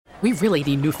We really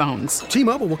need new phones.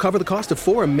 T-Mobile will cover the cost of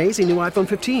 4 amazing new iPhone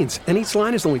 15s, and each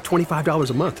line is only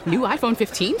 $25 a month. New iPhone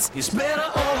 15s? It's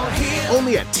better over here.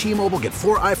 Only at T-Mobile, get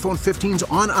 4 iPhone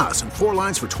 15s on us and 4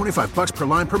 lines for $25 per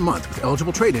line per month with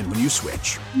eligible trade-in when you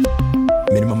switch.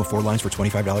 Minimum of 4 lines for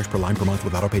 $25 per line per month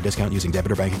with autopay discount using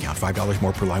debit or bank account. $5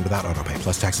 more per line without autopay,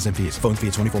 plus taxes and fees. Phone fee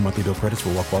at 24 monthly bill credits for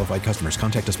well-qualified customers.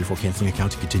 Contact us before canceling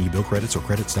account to continue bill credits or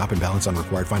credit stop and balance on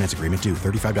required finance agreement due.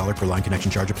 $35 per line connection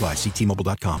charge applies. See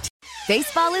T-Mobile.com.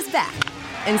 Baseball is back,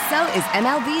 and so is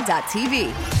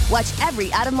MLB.tv. Watch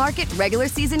every out-of-market regular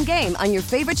season game on your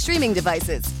favorite streaming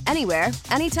devices. Anywhere,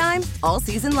 anytime, all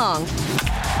season long.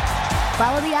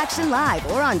 Follow the action live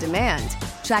or on demand.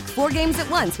 Track 4 games at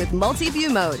once with multi-view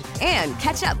mode and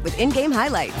catch up with in-game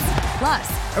highlights.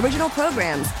 Plus, original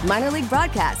programs, minor league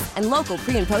broadcasts, and local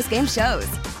pre- and post-game shows.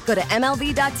 Go to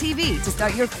MLB.tv to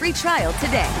start your free trial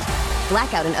today.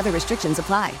 Blackout and other restrictions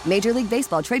apply. Major League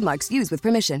Baseball trademarks used with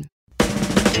permission.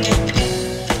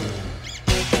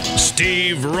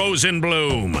 Steve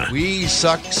Rosenblum. We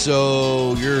suck,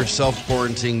 so your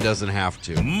self-quarantine doesn't have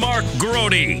to. Mark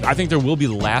Grody. I think there will be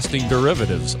lasting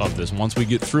derivatives of this once we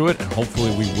get through it, and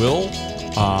hopefully we will,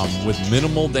 with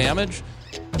minimal damage,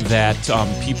 that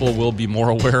people will be more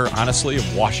aware, honestly,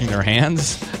 of washing their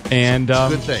hands and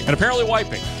good thing. And apparently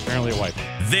wiping.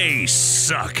 They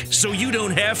suck, so you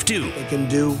don't have to. They can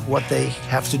do what they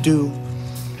have to do.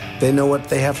 They know what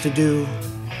they have to do.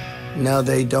 Now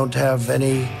they don't have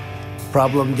any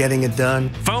problem getting it done.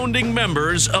 Founding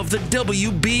members of the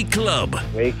WB Club.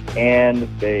 Wake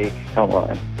and bake. Come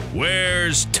on.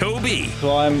 Where's Toby?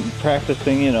 So I'm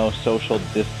practicing, social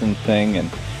distancing,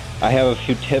 and I have a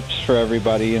few tips for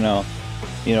everybody, no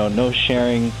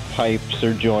sharing pipes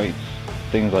or joints,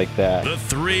 things like that. The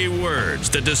 3 words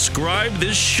that describe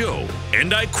this show,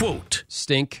 and I quote,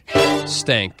 stink,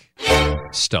 stank,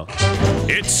 stunk.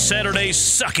 It's Saturday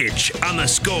Suckage on The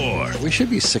Score. We should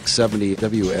be 670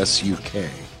 WSUK.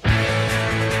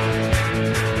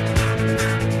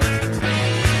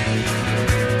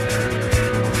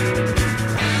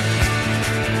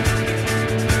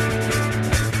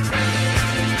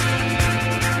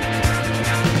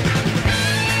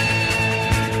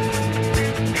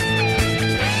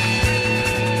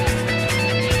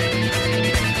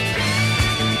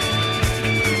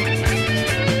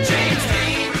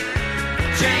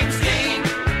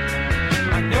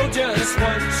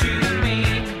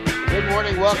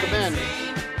 Welcome in.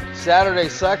 Saturday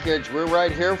Suckage, we're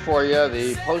right here for you.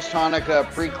 The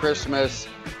post-Hanukkah, pre-Christmas,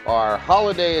 our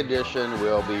holiday edition.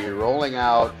 We'll be rolling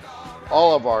out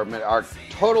all of our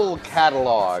total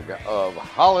catalog of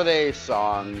holiday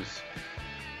songs.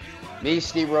 Me,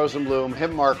 Steve Rosenblum,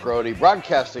 him, Mark Grody,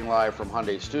 broadcasting live from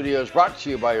Hyundai Studios, brought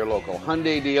to you by your local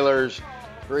Hyundai dealers.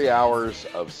 3 hours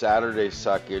of Saturday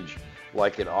Suckage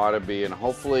like it ought to be, and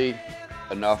hopefully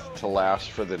enough to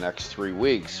last for the next 3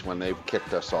 weeks when they've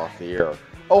kicked us off the air.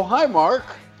 Oh, hi, Mark.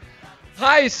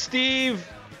 Hi, Steve.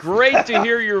 Great to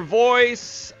hear your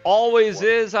voice. Always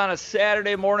is on a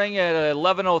Saturday morning at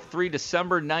 11:03,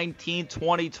 December 19,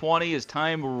 2020, as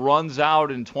time runs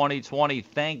out in 2020.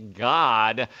 Thank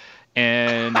God.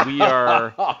 And we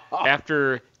are,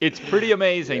 it's pretty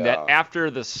amazing that after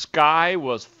the sky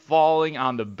was falling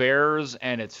on the Bears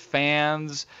and its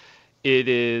fans, it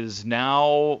is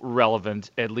now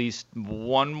relevant at least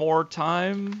one more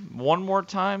time,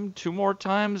 2 more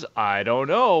times. I don't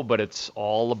know, but it's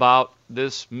all about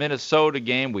this Minnesota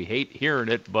game. We hate hearing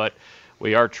it, but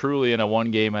we are truly in a one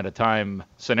game at a time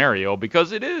scenario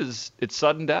because it's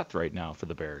sudden death right now for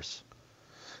the Bears.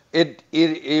 It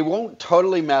won't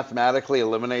totally mathematically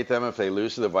eliminate them if they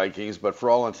lose to the Vikings, but for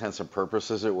all intents and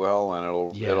purposes it will, and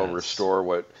it'll restore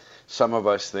what some of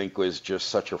us think was just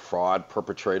such a fraud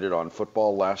perpetrated on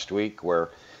football last week, where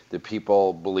the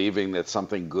people believing that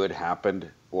something good happened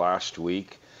last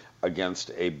week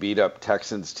against a beat-up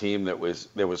Texans team that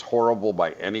was horrible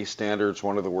by any standards,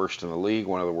 one of the worst in the league,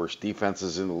 one of the worst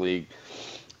defenses in the league,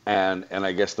 and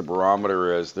I guess the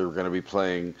barometer is they're going to be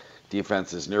playing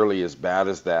defenses nearly as bad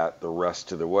as that the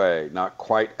rest of the way. Not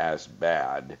quite as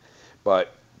bad,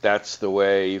 but that's the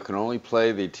way. You can only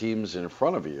play the teams in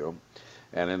front of you.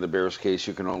 And in the Bears' case,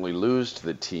 you can only lose to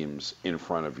the teams in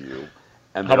front of you.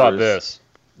 And how about this?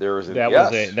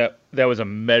 That was a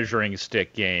measuring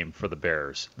stick game for the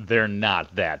Bears. They're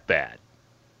not that bad.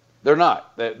 They're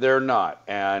not. They're not.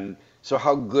 And so,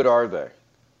 how good are they?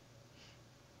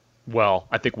 Well,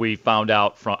 I think we found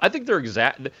out from. I think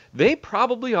they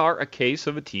probably are a case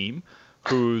of a team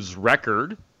whose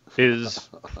record is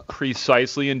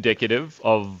precisely indicative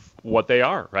of what they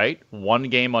are. Right, 1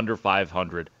 game under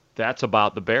 500. That's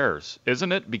about the Bears,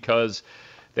 isn't it? Because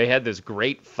They had this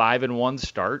great 5-1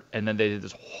 start, and then they had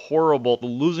this horrible. The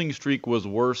losing streak was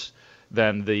worse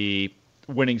than the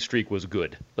winning streak was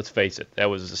good. Let's face it. That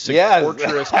was a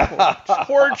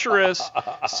torturous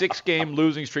 6-game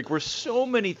losing streak where so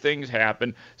many things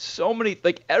happened.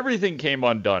 Everything came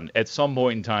undone at some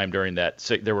point in time during that.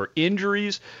 There were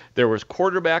injuries. There was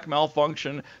quarterback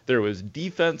malfunction. There was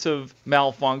defensive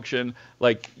malfunction.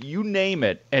 You name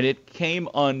it, and it came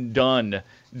undone.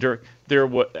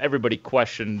 Everybody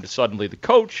questioned suddenly the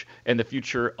coach and the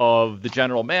future of the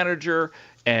general manager.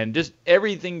 And just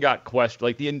everything got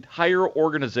questioned. The entire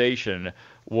organization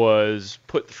was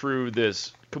put through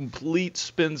this complete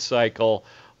spin cycle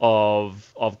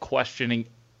of questioning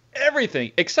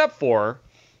everything, except for,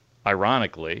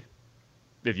 ironically,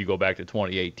 if you go back to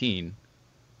 2018,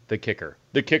 the kicker.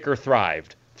 The kicker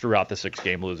thrived throughout the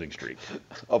 6-game losing streak.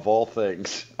 Of all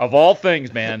things. Of all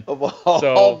things, man. Of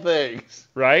all things.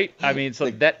 Right? I mean, so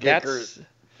that's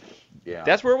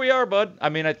where we are, bud. I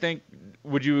mean, I think.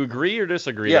 Would you agree or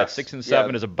disagree that 6 and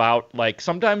 7 is about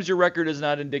sometimes your record is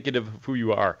not indicative of who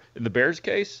you are? In the Bears'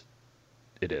 case,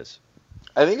 it is.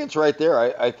 I think it's right there.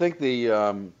 I think the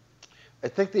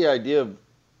idea of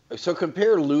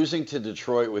compare losing to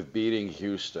Detroit with beating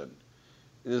Houston.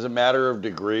 It is a matter of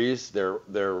degrees.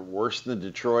 They're worse than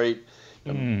Detroit.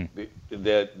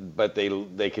 But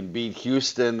they can beat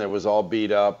Houston. That was all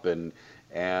beat up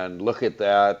and look at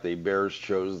that. The Bears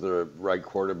chose the right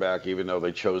quarterback, even though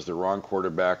they chose the wrong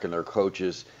quarterback, and their coach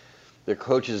is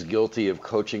guilty of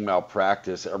coaching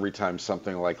malpractice every time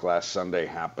something like last Sunday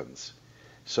happens.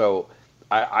 So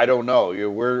I don't know.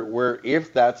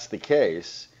 If that's the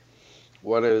case,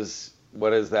 what does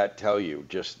that tell you?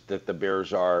 Just that the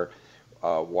Bears are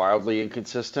wildly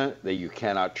inconsistent, that you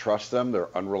cannot trust them, they're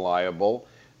unreliable.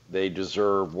 They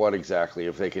deserve what exactly?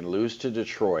 If they can lose to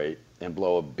Detroit and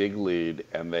blow a big lead,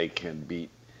 and they can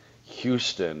beat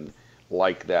Houston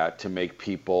like that to make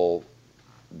people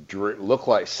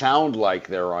sound like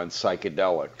they're on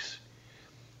psychedelics.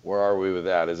 Where are we with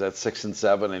that? Is that 6 and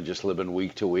 7 and just living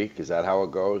week to week? Is that how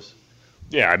it goes?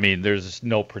 Yeah, I mean, there's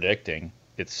no predicting.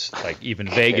 It's even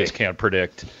Vegas can't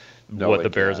predict what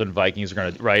the Bears and Vikings are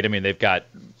going to. Right? I mean, they've got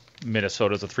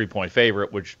Minnesota's a 3-point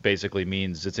favorite, which basically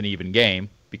means it's an even game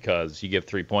because you give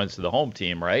 3 points to the home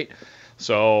team, right?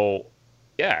 So,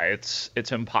 yeah, it's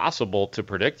impossible to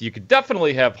predict. You could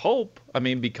definitely have hope, I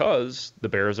mean, because the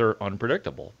Bears are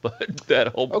unpredictable. But that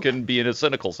hope can be in a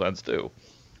cynical sense, too.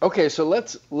 Okay, so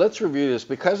let's review this.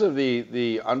 Because of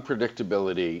the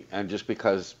unpredictability and just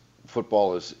because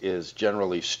football is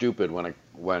generally stupid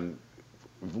when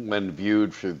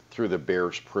viewed through the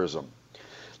Bears prism.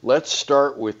 Let's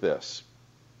start with this.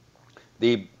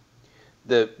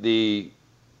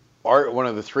 One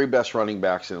of the 3 best running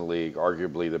backs in the league,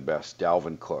 arguably the best,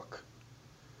 Dalvin Cook,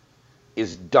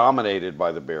 is dominated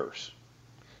by the Bears.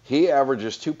 He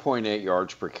averages 2.8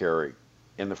 yards per carry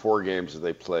in the 4 games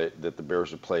that the Bears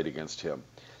have played against him.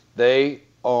 They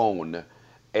own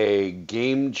a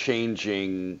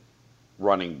game-changing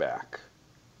running back.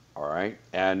 All right?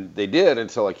 And they did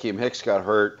until Akeem Hicks got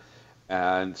hurt.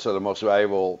 And so the most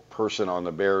valuable person on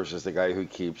the Bears is the guy who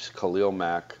keeps Khalil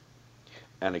Mack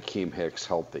and Akeem Hicks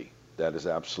healthy. That is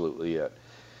absolutely it.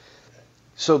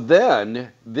 So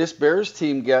then this Bears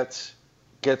team gets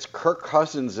Kirk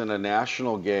Cousins in a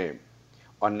national game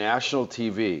on national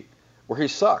TV where he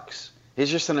sucks. He's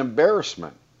just an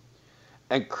embarrassment.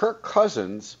 And Kirk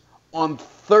Cousins on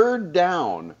 3rd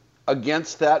down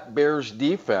against that Bears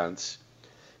defense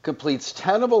completes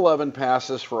 10 of 11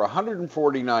 passes for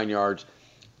 149 yards,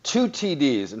 2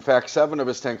 TDs. In fact, 7 of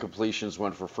his 10 completions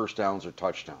went for first downs or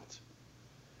touchdowns.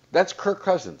 That's Kirk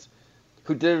Cousins,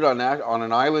 who did it on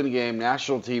an island game,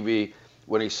 national TV,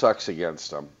 when he sucks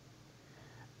against them.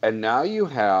 And now you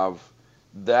have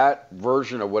that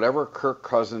version of whatever Kirk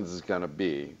Cousins is going to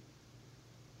be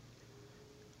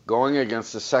going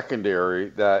against a secondary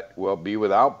that will be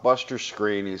without Buster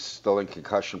Skrine. He's still in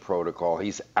concussion protocol.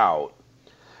 He's out.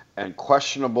 And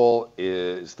questionable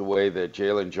is the way that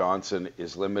Jalen Johnson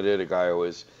is limited, a guy who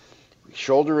is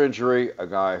shoulder injury, a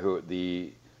guy who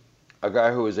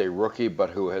is a rookie but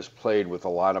who has played with a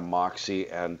lot of moxie,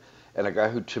 and a guy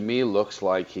who to me looks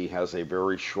like he has a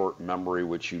very short memory,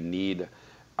 which you need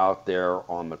out there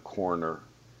on the corner.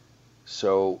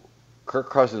 So Kirk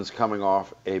Cousins coming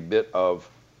off a bit of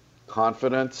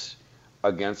confidence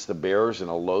against the Bears in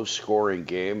a low-scoring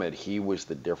game, and he was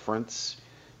the difference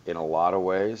in a lot of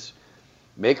ways.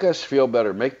 Make us feel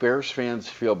better. Make Bears fans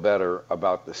feel better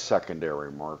about the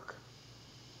secondary, Mark.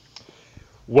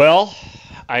 Well,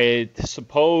 I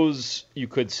suppose you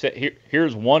could say,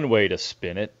 here's one way to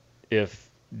spin it. If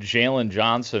Jalen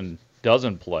Johnson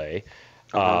doesn't play,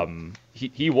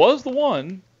 He was the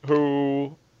one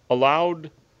who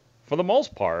allowed, for the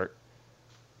most part,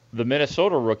 the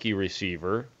Minnesota rookie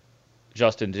receiver,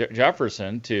 Justin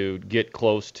Jefferson, to get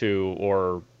close to,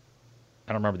 or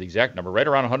I don't remember the exact number, right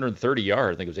around 130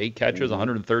 yards. I think it was 8 catches,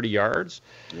 130 yards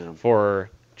for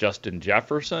Justin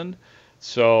Jefferson.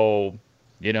 So,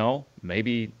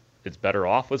 maybe it's better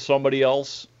off with somebody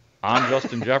else on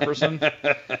Justin Jefferson.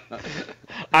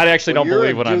 I actually don't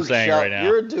believe what I'm saying right now.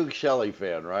 You're a Duke Shelley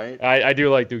fan, right? I do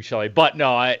like Duke Shelley, but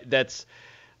no, that's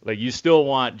like, you still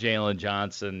want Jalen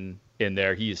Johnson in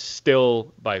there. He is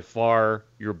still by far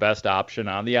your best option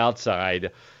on the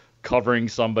outside, covering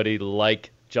somebody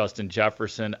like Justin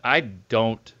Jefferson. I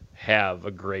don't have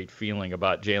a great feeling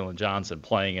about Jalen Johnson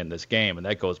playing in this game, and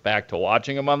that goes back to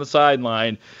watching him on the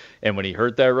sideline, and when he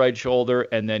hurt that right shoulder,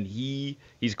 and then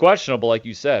he's questionable, like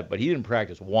you said, but he didn't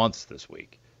practice once this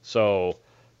week. So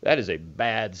that is a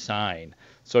bad sign.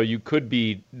 So you could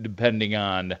be depending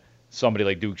on somebody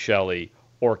like Duke Shelley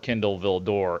or Kindle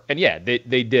Vildor. And yeah,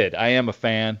 they did. I am a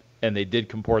fan, and they did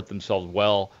comport themselves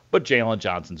well, but Jalen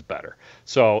Johnson's better.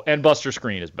 So, and Buster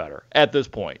Skrine is better at this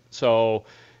point. So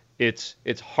it's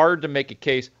hard to make a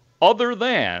case other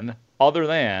than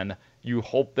you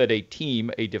hope that a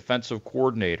team, a defensive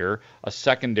coordinator, a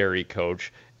secondary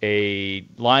coach, a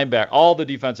linebacker, all the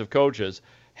defensive coaches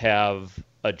have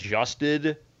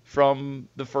adjusted from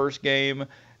the first game,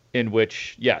 in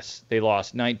which, yes, they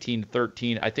lost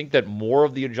 19-13. I think that more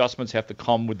of the adjustments have to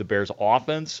come with the Bears'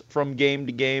 offense from game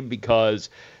to game, because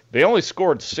they only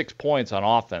scored 6 points on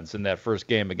offense in that first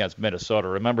game against Minnesota.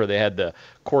 Remember, they had the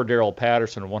Cordero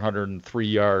Patterson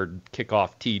 103-yard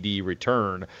kickoff TD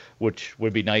return, which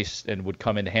would be nice and would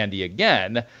come in handy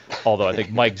again, although I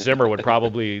think Mike Zimmer would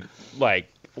probably,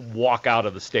 walk out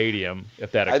of the stadium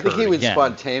if that occurred. I think he would again.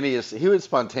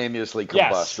 spontaneously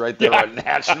combust right there on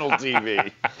national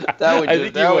TV.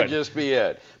 That would just be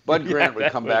it. Bud Grant would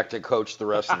come back to coach the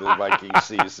rest of the Vikings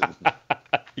season.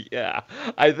 Yeah,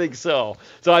 I think so.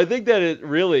 So I think that it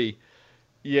really,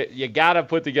 you got to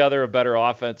put together a better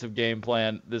offensive game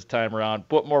plan this time around,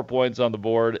 put more points on the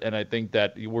board, and I think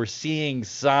that we're seeing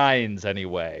signs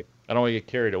anyway. I don't want to get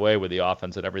carried away with the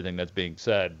offense and everything that's being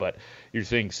said, but you're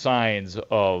seeing signs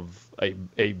of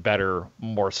a better,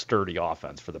 more sturdy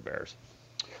offense for the Bears.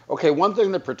 Okay, one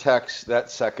thing that protects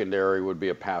that secondary would be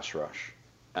a pass rush.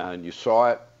 And you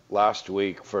saw it last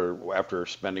week after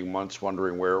spending months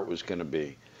wondering where it was going to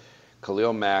be.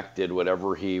 Khalil Mack did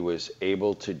whatever he was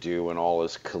able to do in all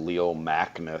his Khalil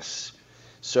Mackness.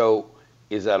 So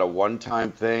is that a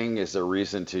one-time thing? Is there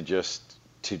reason to just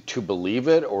to believe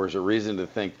it, or is there reason to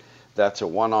think that's a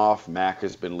one-off? Mack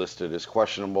has been listed as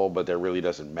questionable, but that really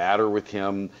doesn't matter with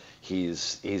him.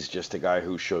 He's just a guy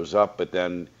who shows up, but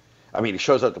then, he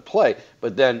shows up to play,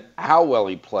 but then how well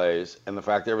he plays and the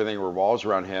fact that everything revolves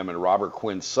around him and Robert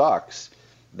Quinn sucks,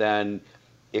 then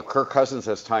if Kirk Cousins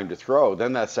has time to throw,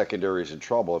 then that secondary is in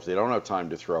trouble if they don't have time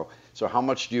to throw. So how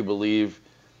much do you believe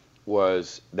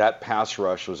was that pass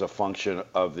rush was a function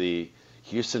of the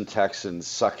Houston Texans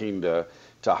sucking to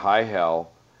high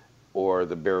hell, or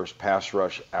the Bears pass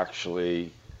rush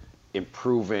actually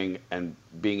improving and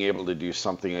being able to do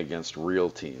something against real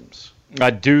teams? I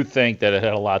do think that it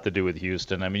had a lot to do with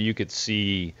Houston. You could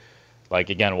see,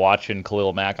 again, watching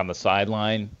Khalil Mack on the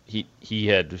sideline, he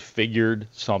had figured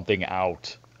something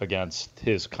out against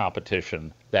his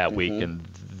competition that week, and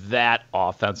that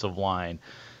offensive line.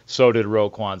 So did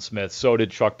Roquan Smith, so did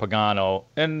Chuck Pagano,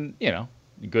 and,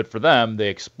 good for them. They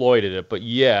exploited it. But,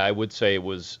 yeah, I would say it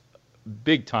was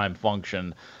big-time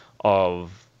function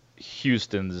of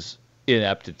Houston's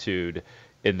ineptitude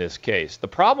in this case. The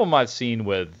problem I've seen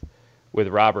with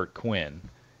Robert Quinn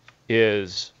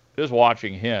is just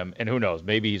watching him, and who knows,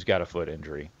 maybe he's got a foot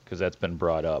injury because that's been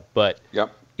brought up. But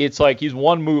it's like he's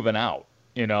one move and out.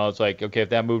 It's like, okay, if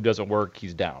that move doesn't work,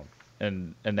 he's down,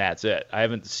 and that's it. I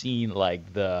haven't seen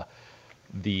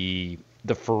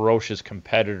the ferocious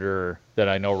competitor that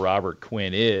I know Robert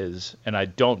Quinn is, and I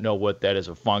don't know what that is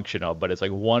a function of, but it's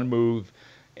like one move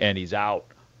and he's out.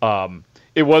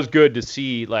 It was good to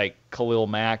see Khalil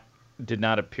Mack did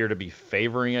not appear to be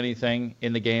favoring anything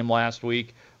in the game last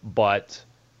week, but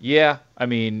yeah,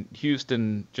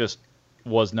 Houston just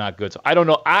was not good. So I don't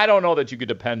know that you could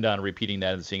depend on repeating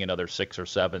that and seeing another 6 or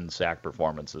 7 sack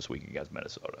performance this week against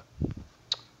Minnesota.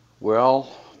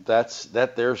 Well,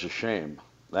 there's a shame.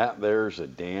 There's a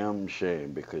damn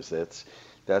shame, because that's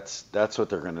what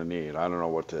they're going to need. I don't know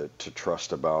what to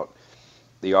trust about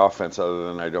the offense other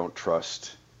than I don't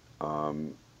trust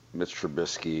Mitch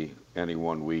Trubisky any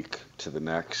one week to the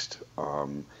next.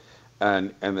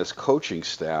 And this coaching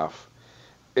staff,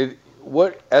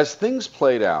 as things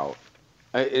played out,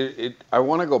 I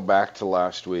want to go back to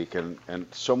last week, and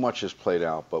so much has played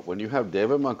out, but when you have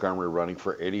David Montgomery running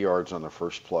for 80 yards on the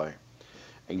first play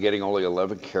and getting only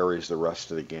 11 carries the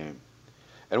rest of the game,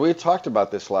 and we had talked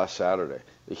about this last Saturday,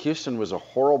 the Houston was a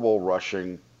horrible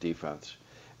rushing defense,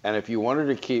 and if you wanted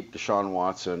to keep Deshaun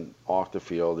Watson off the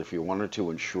field, if you wanted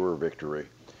to ensure victory,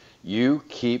 you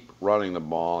keep running the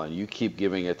ball and you keep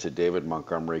giving it to David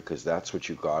Montgomery because that's what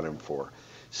you got him for.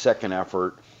 Second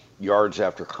effort, yards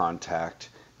after contact,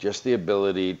 just the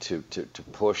ability to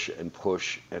push and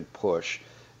push and push.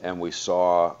 And we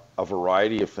saw a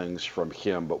variety of things from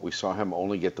him, but we saw him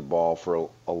only get the ball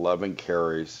for 11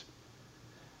 carries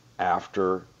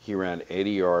after he ran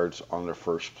 80 yards on the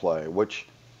first play, which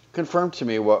confirmed to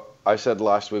me what I said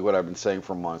last week, what I've been saying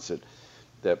for months,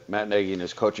 that Matt Nagy and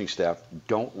his coaching staff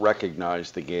don't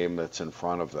recognize the game that's in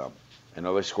front of them. I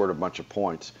know they scored a bunch of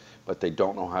points, but they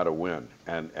don't know how to win.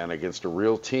 And against a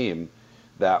real team,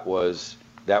 that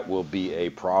will be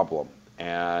a problem.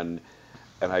 And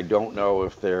I don't know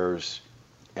if there's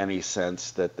any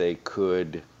sense that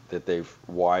they've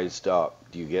wised up.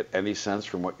 Do you get any sense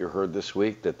from what you heard this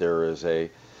week that there is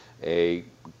a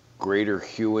greater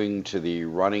hewing to the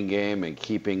running game and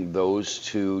keeping those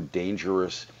two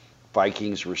dangerous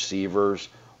Vikings receivers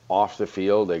off the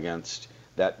field against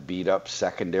that beat-up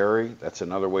secondary? That's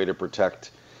another way to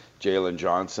protect Jalen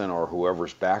Johnson or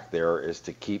whoever's back there, is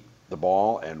to keep the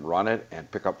ball and run it and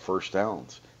pick up first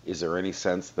downs. Is there any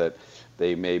sense that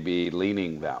they may be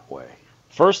leaning that way?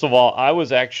 First of all, I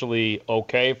was actually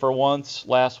okay for once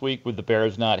last week with the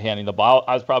Bears not handing the ball.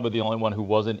 I was probably the only one who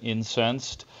wasn't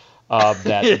incensed that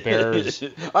the Bears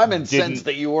I'm incensed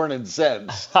that you weren't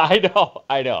incensed. I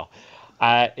know.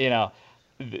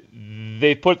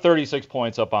 They put 36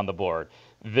 points up on the board.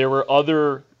 There were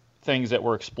other things that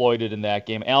were exploited in that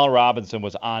game. Allen Robinson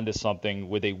was onto something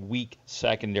with a weak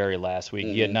secondary last week.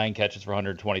 He had 9 catches for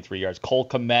 123 yards. Cole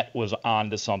Kmet was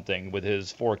onto something with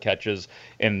his 4 catches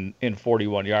in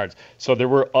 41 yards. So there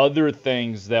were other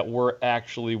things that were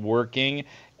actually working.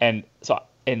 And so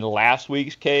in last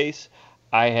week's case,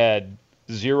 I had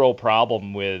zero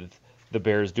problem with the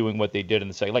Bears doing what they did in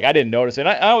the second. Like, I didn't notice it. And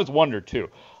I always wonder, too,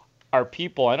 are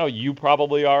people, I know you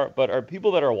probably are, but are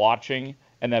people that are watching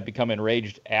and that become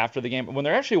enraged after the game, when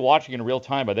they're actually watching in real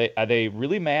time, are they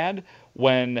really mad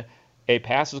when a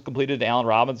pass is completed to Allen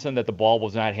Robinson that the ball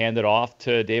was not handed off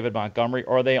to David Montgomery,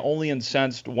 or are they only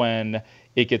incensed when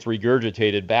it gets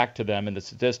regurgitated back to them in the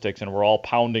statistics and we're all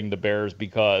pounding the Bears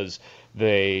because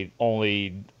they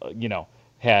only,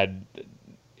 had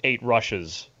 8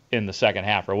 rushes in the second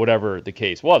half or whatever the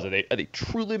case was? Are they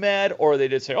truly mad, or are they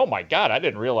just say, oh my God, I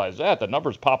didn't realize that. The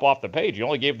numbers pop off the page. You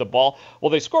only gave the ball. Well,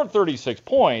 they scored 36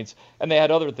 points and they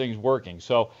had other things working.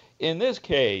 So in this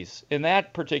case, in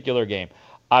that particular game,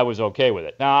 I was okay with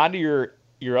it. Now, on to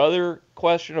your other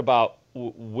question about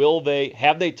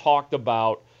have they talked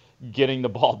about getting the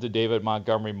ball to David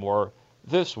Montgomery more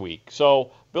this week?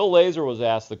 So Bill Lazor was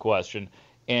asked the question,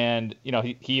 and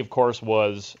he of course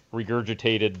was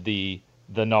regurgitated the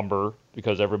number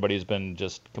because everybody's been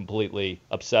just completely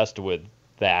obsessed with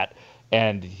that.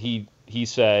 And he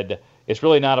said, it's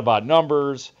really not about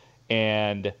numbers,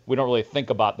 and we don't really think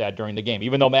about that during the game,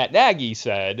 even though Matt Nagy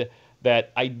said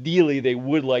that ideally they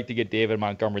would like to get David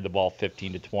Montgomery the ball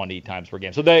 15 to 20 times per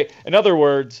game. So in other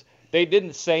words, they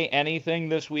didn't say anything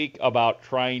this week about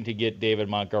trying to get David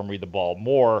Montgomery the ball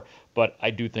more, but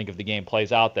I do think if the game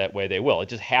plays out that way, they will. It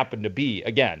just happened to be,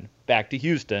 again, back to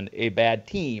Houston, a bad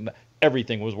team.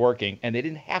 Everything was working, and they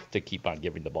didn't have to keep on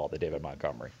giving the ball to David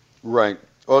Montgomery. Right.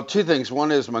 Well, 2 things.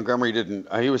 One is Montgomery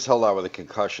he was held out with a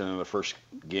concussion in the first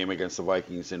game against the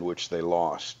Vikings in which they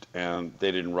lost, and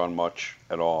they didn't run much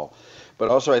at all. But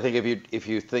also, I think I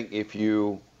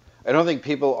don't think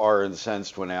people are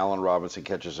incensed when Allen Robinson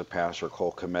catches a pass or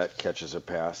Cole Kmet catches a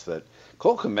pass. That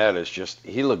Cole Kmet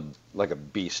he looked like a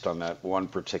beast on that one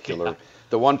particular,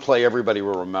 the one play everybody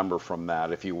will remember from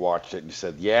that. If you watched it and you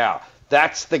said, yeah,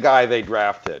 that's the guy they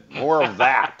drafted. More of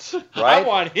that, right? I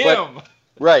want him.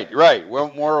 Right.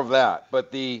 Well, more of that.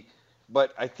 But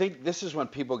I think this is when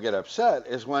people get upset,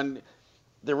 is when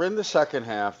they're in the second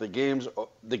half, the game's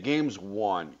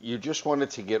won. You just want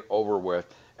it to get over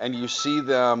with, and you see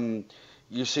them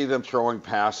throwing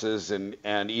passes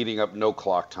and eating up no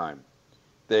clock time.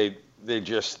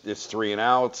 It's 3 and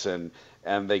outs, and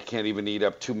they can't even eat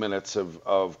up 2 minutes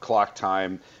of clock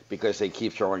time because they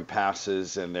keep throwing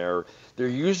passes, and they're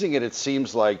using it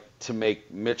seems like, to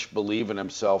make Mitch believe in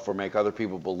himself or make other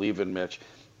people believe in Mitch.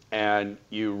 And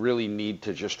you really need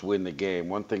to just win the game.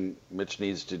 One thing Mitch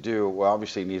needs to do, well,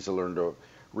 obviously he needs to learn to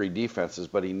read defenses,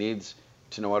 but he needs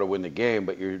to know how to win the game.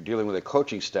 But you're dealing with a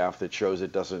coaching staff that shows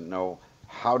it doesn't know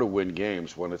how to win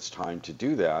games when it's time to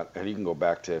do that. And you can go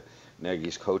back to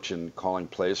Nagy's coaching, calling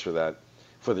plays for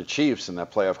the Chiefs in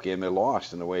that playoff game they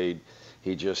lost, and the way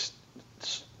he just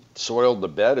soiled the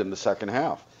bed in the second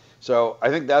half. So I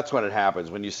think that's when it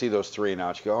happens, when you see those 3 and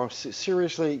outs. You go, oh,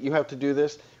 seriously, you have to do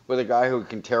this with a guy who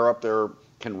can tear up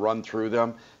can run through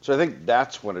them. So I think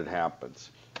that's when it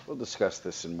happens. We'll discuss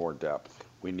this in more depth.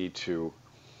 We need to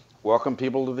welcome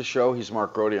people to the show. He's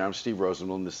Mark Grote. I'm Steve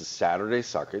Rosenblum. This is Saturday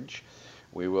Suckage.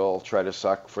 We will try to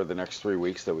suck for the next 3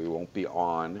 weeks that we won't be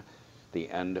on, the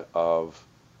end of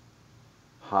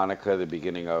Hanukkah, the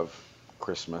beginning of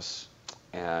Christmas.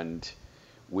 And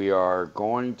we are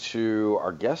going to,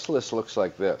 our guest list looks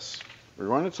like this. We're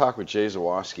going to talk with Jay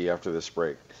Zawaski after this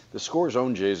break. The Score's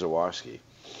own Jay Zawaski,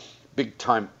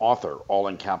 big-time author, all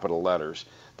in capital letters.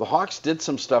 The Hawks did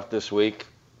some stuff this week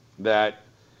that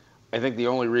I think the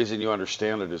only reason you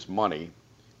understand it is money.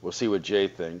 We'll see what Jay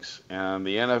thinks. And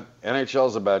the NHL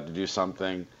is about to do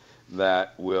something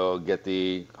that will get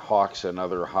the Hawks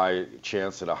another high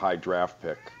chance at a high draft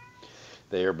pick.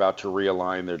 They are about to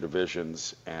realign their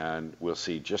divisions, and we'll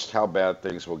see just how bad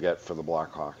things will get for the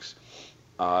Blackhawks.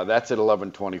 That's at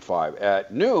 11:25.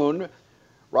 At noon,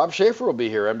 Rob Schaefer will be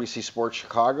here, NBC Sports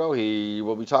Chicago. He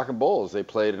will be talking Bulls. They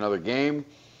played another game.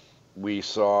 We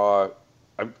saw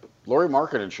Lauri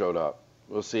Markkanen showed up.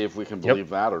 We'll see if we can believe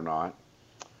that or not.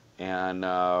 And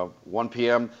 1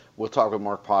 p.m., we'll talk with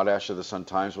Mark Potash of the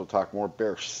Sun-Times. We'll talk more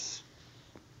Bears,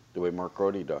 the way Mark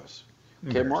Grote does.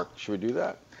 Okay, Mark, should we do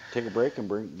that? Take a break and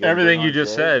bring everything you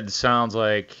just said sounds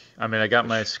like, I mean, I got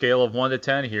my scale of 1 to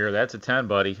 10 here. That's a 10,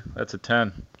 buddy. That's a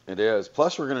 10. It is.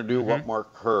 Plus, we're going to do what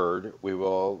Mark heard. We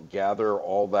will gather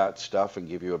all that stuff and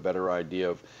give you a better idea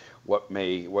of what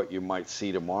you might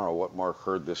see tomorrow, what Mark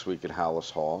heard this week at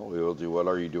Hallis Hall. We will do What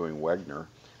Are You Doing, Wegner?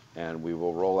 And we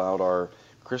will roll out our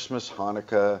Christmas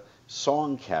Hanukkah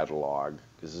song catalog.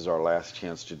 This is our last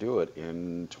chance to do it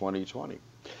in 2020.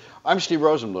 I'm Steve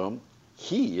Rosenblum.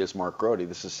 He is Mark Grote.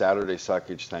 This is Saturday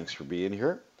Suckage. Thanks for being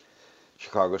here.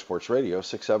 Chicago Sports Radio,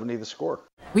 670 The Score.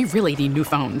 We really need new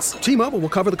phones. T-Mobile will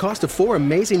cover the cost of 4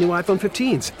 amazing new iPhone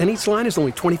 15s, and each line is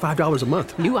only $25 a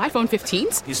month. New iPhone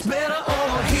 15s? It's better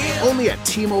over here. Only at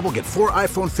T-Mobile, get 4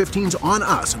 iPhone 15s on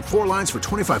us and 4 lines for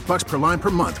 $25 per line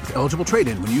per month with eligible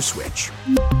trade-in when you switch.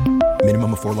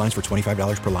 Minimum of 4 lines for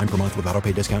 $25 per line per month with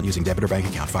autopay discount using debit or bank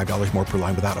account. $5 more per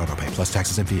line without autopay, plus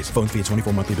taxes and fees. Phone fee at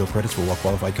 24 monthly bill credits for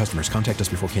well-qualified customers. Contact us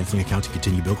before canceling account to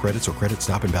continue bill credits or credit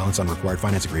stop and balance on required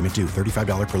finance agreement due.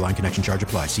 $35 per line connection charge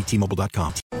applies. See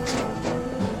T-Mobile.com.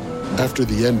 After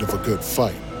the end of a good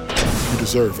fight, you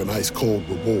deserve an ice-cold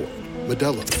reward.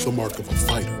 Modelo is the mark of a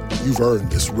fighter. You've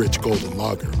earned this rich golden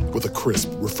lager with a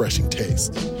crisp, refreshing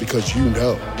taste. Because you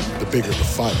know, the bigger the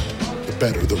fight, the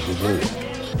better the reward.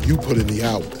 You put in the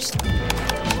hours,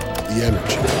 the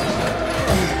energy,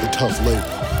 the tough labor.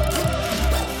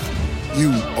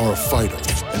 You are a fighter,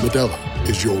 and Modelo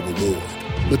is your reward.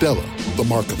 Modelo, the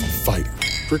mark of a fighter.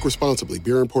 Drink responsibly.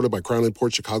 Beer imported by Crown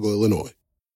Imports, Chicago, Illinois.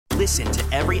 Listen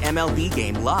to every MLB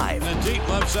game live. In the deep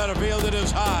left center field, it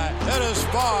is high, it is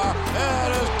far,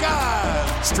 it is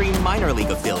gone. Stream minor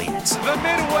league affiliates. The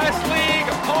Midwest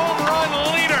League home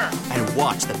run leader. And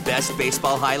watch the best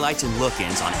baseball highlights and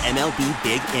look-ins on MLB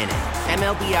Big Inning.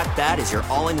 MLB At Bat is your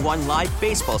all-in-one live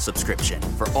baseball subscription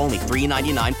for only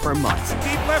 $3.99 per month.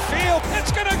 Deep left field,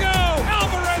 it's gonna go.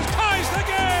 Alvarez ties the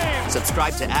game.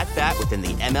 Subscribe to At Bat within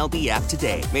the MLB app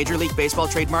today. Major League Baseball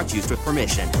trademarks used with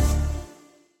permission.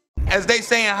 As they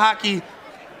say in hockey,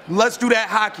 let's do that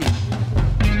hockey.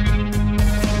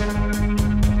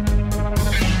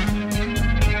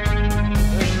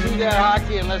 Let's do that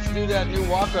hockey and let's do that new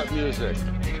walk-up music.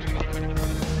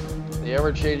 The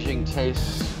ever-changing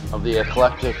tastes of the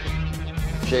eclectic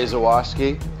Jay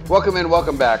Zawaski. Welcome in,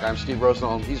 welcome back. I'm Steve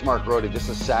Rosenblum. He's Mark Grote. This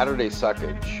is Saturday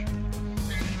Suckage.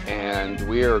 And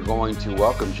we are going to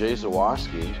welcome Jay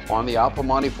Zawaski on the Al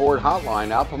Piemonte Ford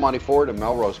hotline. Al Piemonte Ford in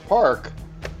Melrose Park.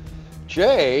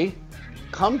 Jay,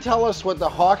 come tell us what the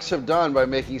Hawks have done by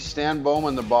making Stan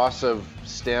Bowman the boss of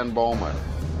Stan Bowman.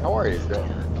 How are you, Jay?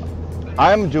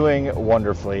 I'm doing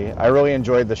wonderfully. I really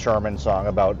enjoyed the Charmin song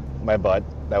about my butt.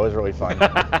 That was really fun. I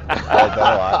liked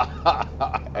that a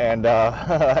lot. And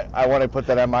I want to put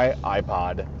that on my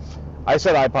iPod. I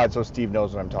said iPod so Steve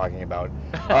knows what I'm talking about.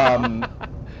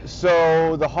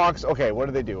 So the Hawks, okay, what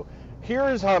do they do? Here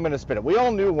is how I'm going to spin it. We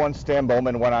all knew once Stan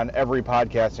Bowman went on every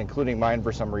podcast, including mine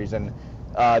for some reason,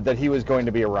 that he was going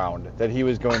to be around, that he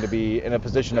was going to be in a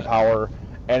position of power.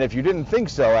 And if you didn't think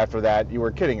so after that, you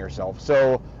were kidding yourself.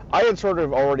 So I had sort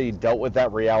of already dealt with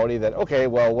that reality that, okay,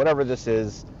 well, whatever this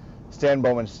is, Stan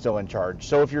Bowman's still in charge.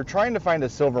 So if you're trying to find a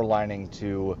silver lining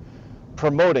to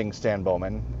promoting Stan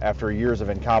Bowman after years of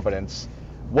incompetence,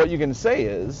 what you can say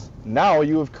is now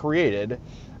you have created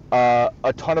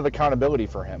a ton of accountability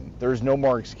for him. There's no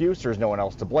more excuse. There's no one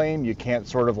else to blame. You can't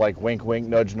sort of like wink, wink,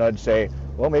 nudge, nudge, say,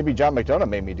 well, maybe John McDonough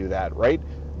made me do that, right?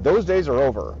 Those days are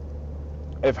over.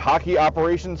 If hockey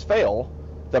operations fail,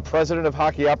 the president of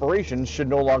hockey operations should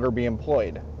no longer be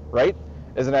employed, right?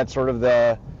 Isn't that sort of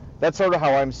that's sort of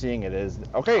how I'm seeing it is,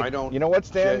 okay, you know what,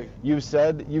 Stan? You've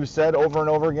said over and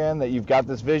over again that you've got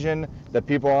this vision, that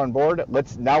people are on board.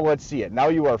 Let's see it. Now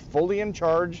you are fully in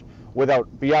charge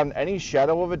without, beyond any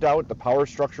shadow of a doubt, the power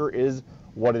structure is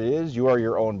what it is. You are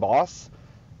your own boss.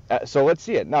 So let's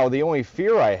see it. Now, the only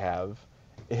fear I have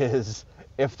is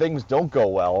if things don't go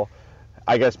well,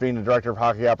 I guess being the director of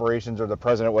hockey operations or the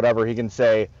president, whatever, he can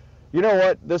say, you know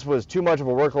what, this was too much of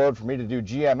a workload for me to do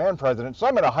GM and president, so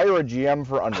I'm going to hire a GM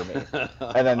for under me.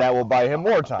 And then that will buy him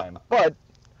more time. But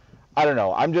I don't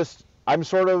know. I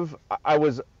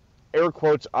was air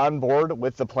quotes on board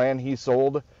with the plan he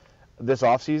sold this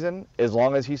offseason as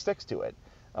long as he sticks to it.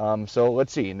 So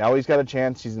let's see. Now he's got a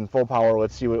chance. He's in full power.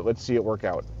 Let's see it work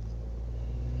out.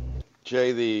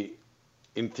 Jay,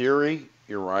 in theory,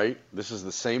 you're right. This is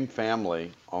the same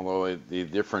family, although the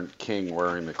different king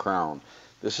wearing the crown.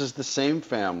 This is the same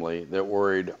family that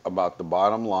worried about the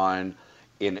bottom line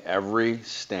in every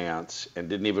stance and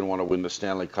didn't even want to win the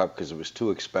Stanley Cup because it was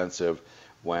too expensive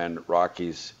when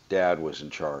Rocky's dad was in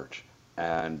charge.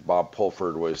 And Bob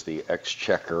Pulford was the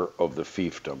exchequer of the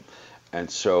fiefdom. And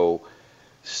so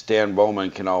Stan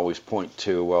Bowman can always point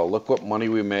to, well, look what money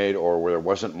we made, or where there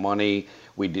wasn't money.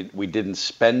 We didn't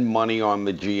spend money on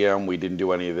the GM. We didn't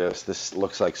do any of this. This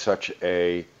looks like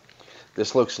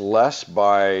this looks less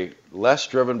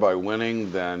driven by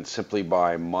winning than simply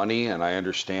by money. And I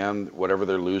understand whatever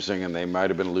they're losing, and they might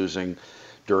have been losing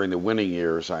during the winning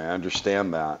years. I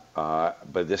understand that.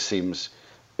 But this seems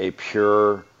a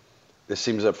financial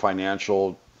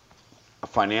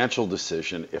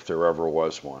decision if there ever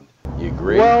was one. You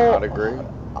agree? Well, not agree?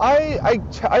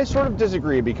 I sort of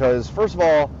disagree because, first of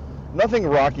all, nothing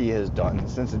Rocky has done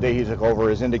since the day he took over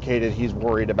has indicated he's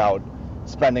worried about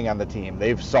spending on the team.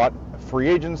 They've sought free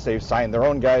agents. They've signed their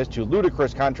own guys to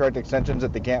ludicrous contract extensions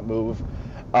that they can't move.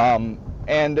 And,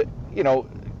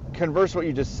 converse what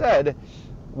you just said,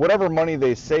 whatever money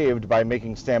they saved by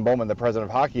making Stan Bowman the president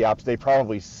of hockey ops, they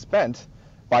probably spent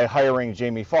by hiring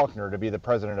Jamie Faulkner to be the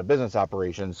president of business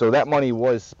operations. So that money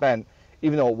was spent,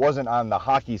 even though it wasn't on the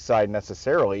hockey side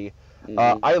necessarily.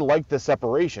 I like the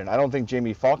separation. I don't think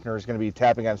Jamie Faulkner is going to be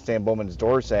tapping on Stan Bowman's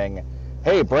door saying,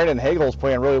 hey, Brandon Hagel's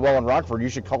playing really well in Rockford, you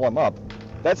should call him up.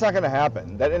 That's not going to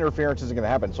happen. That interference isn't going to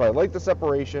happen. So I like the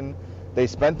separation. They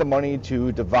spent the money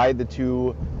to divide the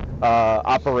two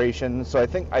operations. So I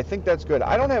think that's good.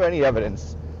 I don't have any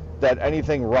evidence that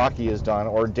anything Rocky has done,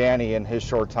 or Danny in his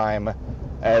short time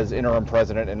as interim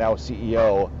president and now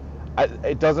CEO,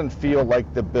 it doesn't feel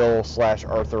like the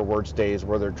Bill/Arthur Wirtz days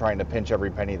where they're trying to pinch every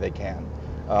penny they can.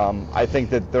 I think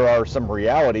that there are some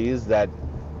realities that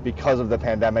because of the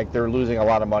pandemic, they're losing a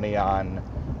lot of money on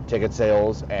ticket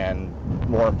sales and,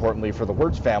 more importantly for the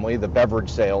Wirtz family, the beverage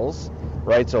sales,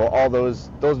 right? So all those,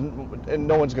 and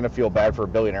no one's going to feel bad for a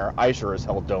billionaire. I sure as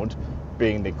hell don't,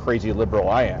 being the crazy liberal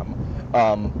I am.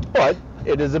 But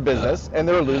it is a business, and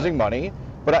they're losing money.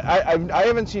 But I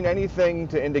haven't seen anything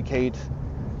to indicate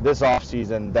this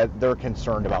offseason that they're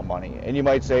concerned about money. And you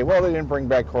might say, well, they didn't bring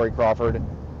back Corey Crawford.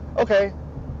 Okay,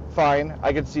 fine,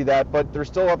 I could see that, but they're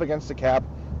still up against the cap.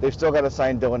 They've still got to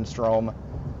sign Dylan Strome,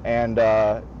 and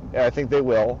I think they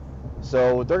will.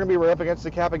 So they're going to be right up against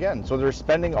the cap again. So they're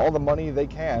spending all the money they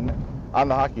can on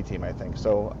the hockey team, I think.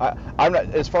 So I'm not,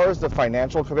 as far as the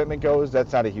financial commitment goes,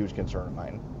 that's not a huge concern of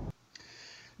mine.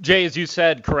 Jay, as you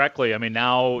said correctly, I mean,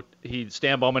 now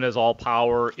Stan Bowman has all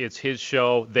power. It's his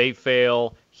show. They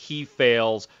fail. He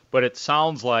fails. But it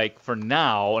sounds like for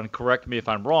now, and correct me if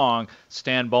I'm wrong,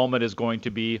 Stan Bowman is going to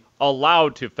be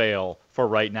allowed to fail for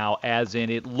right now, as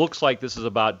in it looks like this is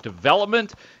about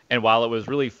development. And while it was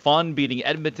really fun beating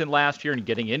Edmonton last year and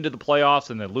getting into the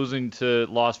playoffs and then losing to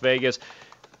Las Vegas,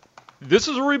 this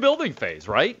is a rebuilding phase,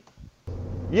 right?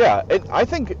 Yeah, I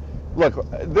think... Look,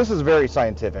 this is very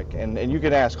scientific, and you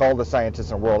can ask all the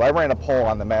scientists in the world. I ran a poll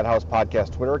on the Madhouse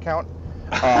Podcast Twitter account.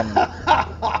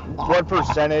 What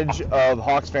percentage of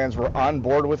Hawks fans were on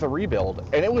board with a rebuild?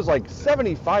 And it was like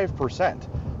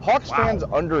 75%. Hawks fans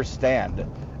understand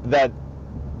that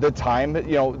the time,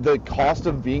 the cost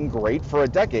of being great for a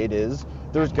decade is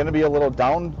there's going to be a little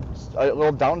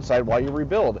downside while you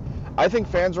rebuild. I think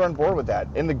fans are on board with that.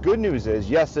 And the good news is,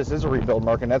 yes, this is a rebuild,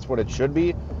 Mark, and that's what it should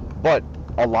be, but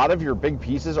a lot of your big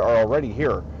pieces are already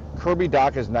here. Kirby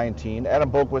Dach is 19,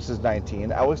 Adam Boqvist is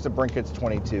 19, Alex DeBrincat's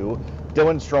 22,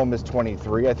 Dylan Strome is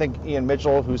 23. I think Ian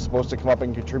Mitchell, who's supposed to come up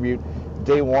and contribute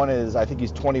day one, I think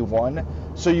he's 21.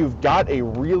 So you've got a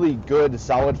really good,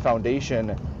 solid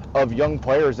foundation of young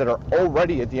players that are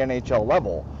already at the NHL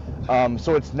level.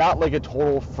 So it's not like a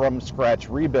total from scratch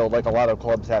rebuild like a lot of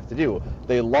clubs have to do.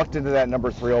 They lucked into that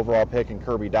number 3 overall pick in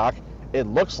Kirby Dach. It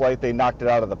looks like they knocked it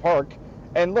out of the park.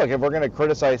 And look, if we're going to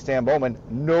criticize Stan Bowman,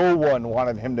 no one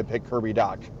wanted him to pick Kirby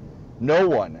Dach. No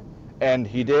one. And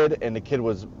he did, and the kid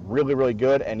was really, really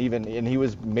good, and he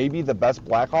was maybe the best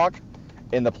Blackhawk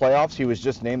in the playoffs. He was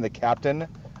just named the captain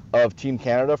of Team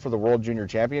Canada for the World Junior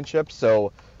Championship.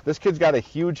 So this kid's got a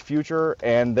huge future,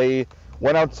 and they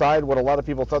went outside what a lot of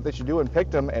people thought they should do and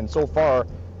picked him, and so far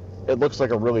it looks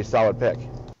like a really solid pick.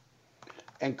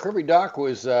 And Kirby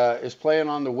Dach is playing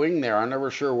on the wing there. I'm never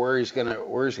sure where he's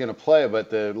gonna play, but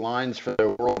the lines for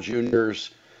the World Juniors,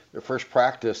 their first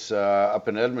practice up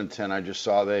in Edmonton, I just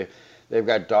saw they've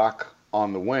got Dach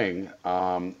on the wing.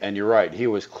 And you're right, he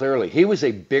was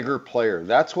a bigger player.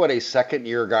 That's what a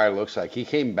second-year guy looks like. He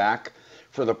came back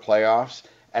for the playoffs,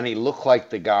 and he looked like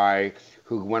the guy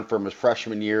who went from his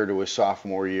freshman year to his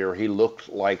sophomore year. He looked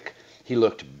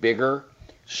bigger,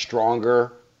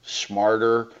 stronger,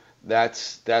 smarter.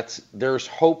 There's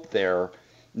hope there,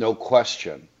 no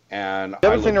question. And the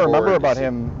other thing to remember about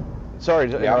him, sorry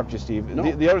to interrupt you, Steve.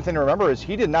 No. The other thing to remember is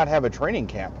he did not have a training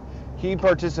camp. He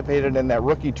participated in that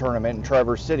rookie tournament in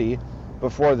Traverse City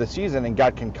before the season and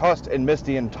got concussed and missed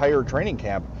the entire training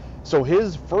camp. So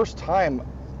his first time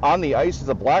on the ice as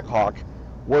a Blackhawk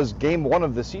was game 1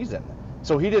 of the season.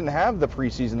 So he didn't have the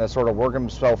preseason to sort of work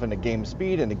himself into game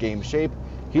speed, into game shape.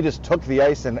 He just took the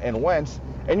ice and went.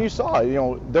 And you saw,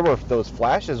 there were those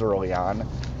flashes early on,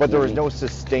 but there was no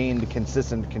sustained,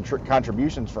 consistent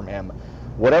contributions from him.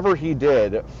 Whatever he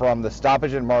did from the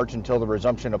stoppage in March until the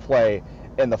resumption of play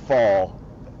in the fall,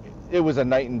 it was a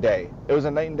night and day. It was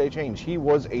a night and day change. He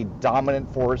was a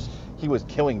dominant force. He was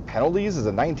killing penalties as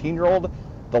a 19-year-old.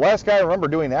 The last guy I remember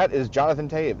doing that is Jonathan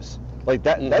Toews. Like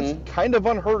that, that's kind of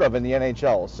unheard of in the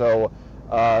NHL. So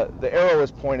the arrow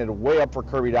is pointed way up for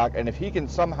Kirby Dach, and if he can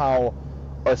somehow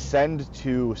ascend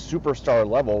to superstar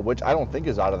level, which I don't think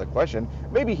is out of the question.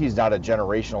 Maybe he's not a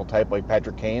generational type like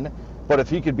Patrick Kane, but if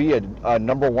he could be a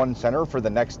number 1 center for the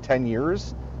next 10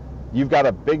 years, you've got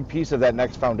a big piece of that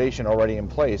next foundation already in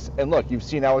place. And look, you've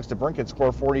seen Alex DeBrincat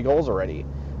score 40 goals already.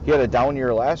 He had a down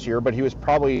year last year, but he was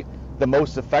probably the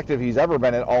most effective he's ever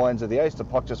been at all ends of the ice. The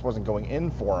puck just wasn't going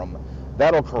in for him.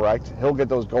 That'll correct. He'll get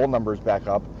those goal numbers back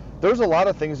up. There's a lot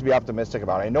of things to be optimistic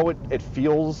about. I know it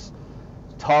feels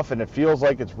tough and it feels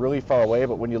like it's really far away,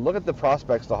 but when you look at the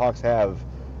prospects the Hawks have,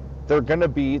 they're going to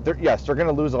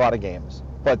lose a lot of games,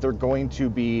 but they're going to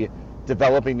be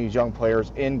developing these young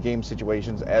players in game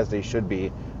situations as they should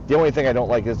be. The only thing I don't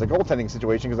like is the goaltending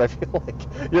situation, because I feel like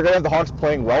you're going to have the Hawks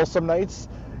playing well some nights,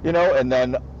 and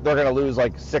then they're going to lose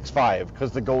like 6-5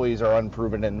 because the goalies are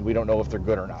unproven and we don't know if they're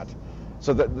good or not.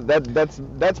 So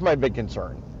that's my big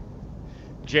concern.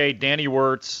 Jay, Danny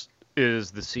Wirtz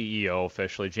is the CEO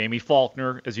officially. Jamie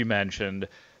Faulkner, as you mentioned,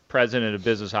 president of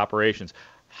business operations.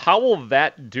 How will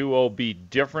that duo be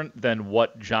different than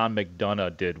what John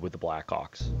McDonough did with the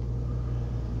Blackhawks?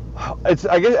 I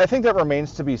think that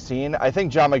remains to be seen. I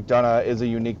think John McDonough is a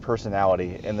unique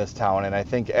personality in this town, and I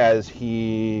think as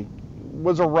he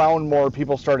was around more,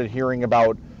 people started hearing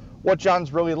about what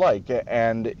John's really like.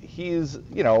 And he's,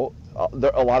 a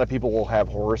lot of people will have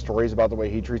horror stories about the way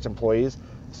he treats employees.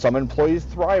 Some employees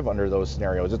thrive under those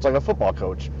scenarios. It's like a football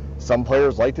coach. Some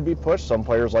players like to be pushed. Some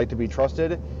players like to be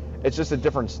trusted. It's just a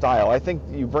different style. I think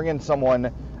you bring in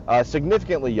someone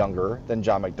significantly younger than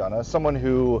John McDonough, someone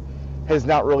who has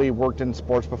not really worked in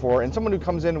sports before, and someone who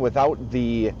comes in without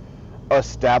the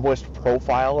established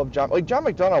profile of John. Like John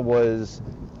McDonough was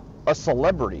a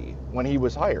celebrity when he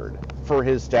was hired for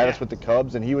his status with the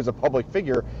Cubs, and he was a public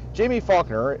figure. Jamie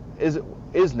Faulkner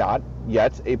is not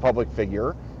yet a public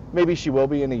figure. Maybe she will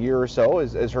be in a year or so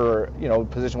as her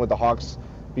position with the Hawks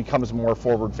becomes more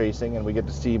forward-facing and we get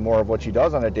to see more of what she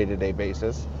does on a day-to-day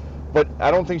basis. But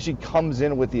I don't think she comes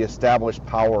in with the established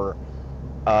power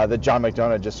that John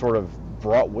McDonough just sort of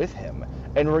brought with him.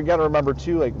 And we got to remember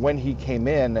too, like when he came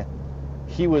in,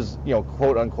 he was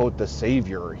quote unquote the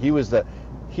savior. He was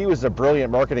the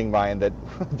brilliant marketing mind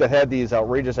that had these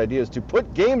outrageous ideas to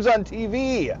put games on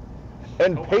TV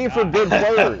and pay for good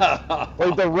players.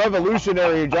 Like the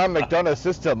revolutionary John McDonough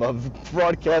system of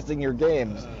broadcasting your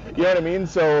games. You know what I mean?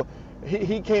 So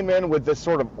he came in with this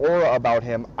sort of aura about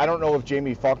him. I don't know if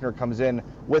Jamie Faulkner comes in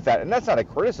with that. And that's not a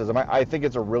criticism. I think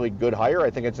it's a really good hire.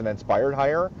 I think it's an inspired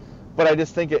hire. But I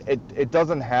just think it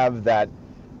doesn't have that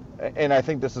and I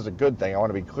think this is a good thing. I want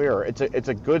to be clear. It's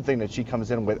a good thing that she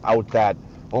comes in without that,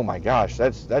 oh my gosh,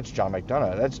 that's John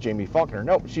McDonough, that's Jamie Faulkner.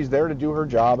 Nope, she's there to do her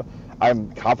job.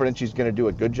 I'm confident she's going to do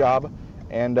a good job.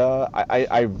 And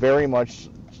I very much,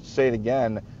 say it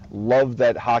again, love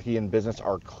that hockey and business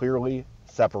are clearly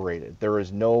separated. There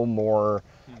is no more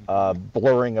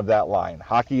blurring of that line.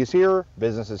 Hockey is here,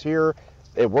 business is here.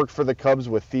 It worked for the Cubs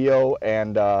with Theo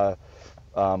and,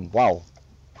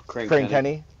 Crane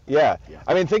Kenny. Yeah.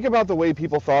 I mean, think about the way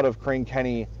people thought of Crane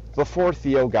Kenny before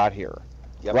Theo got here,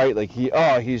 right? Like he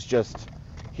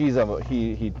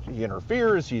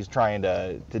interferes. He's trying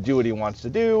to do what he wants to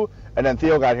do, and then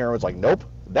Theo got here and was like, nope,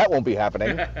 that won't be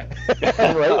happening,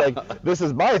 right? Like, this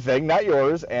is my thing, not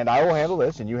yours, and I will handle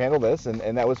this, and you handle this,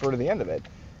 and that was sort of the end of it.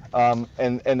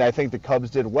 And I think the Cubs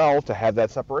did well to have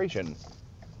that separation.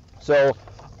 So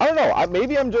I don't know.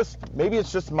 Maybe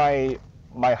it's just my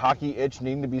hockey itch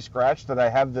needing to be scratched, that I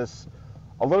have this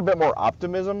a little bit more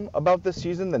optimism about this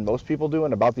season than most people do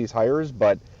and about these hires.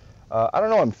 But I don't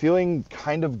know. I'm feeling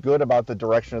kind of good about the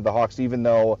direction of the Hawks, even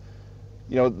though,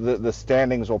 the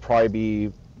standings will probably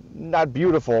be not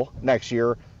beautiful next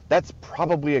year. That's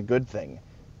probably a good thing.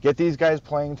 Get these guys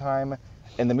playing time.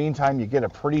 In the meantime, you get a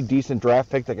pretty decent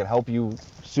draft pick that can help you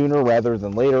sooner rather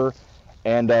than later.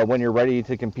 And when you're ready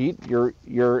to compete,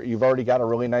 you've already got a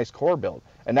really nice core built.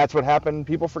 And that's what happened.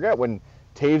 People forget when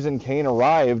Taves and Kane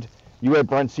arrived, you had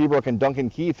Brent Seabrook and Duncan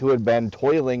Keith, who had been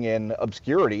toiling in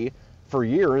obscurity for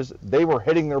years. They were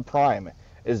hitting their prime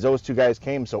as those two guys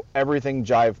came, so everything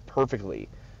jived perfectly.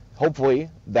 Hopefully,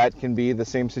 that can be the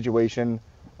same situation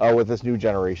with this new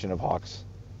generation of Hawks.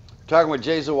 Talking with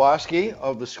Jay Zawaski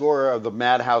of the Score of the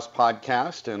Madhouse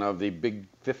podcast and of the Big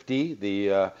 50,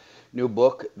 the new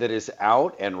book that is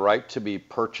out and ripe to be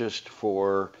purchased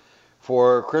for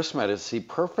Christmas. It's the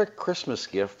perfect Christmas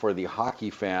gift for the hockey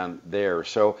fan there.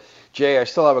 So, Jay, I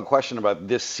still have a question about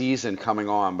this season coming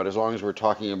on, but as long as we're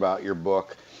talking about your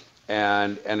book,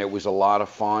 and it was a lot of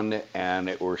fun, and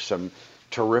it were some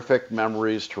terrific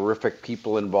memories, terrific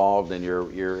people involved, and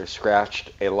you're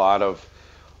scratched a lot of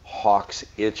Hawks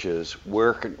itches.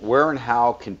 Where and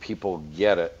how can people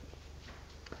get it?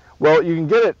 Well, you can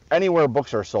get it anywhere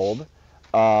books are sold.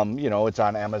 It's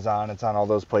on Amazon, it's on all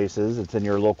those places, it's in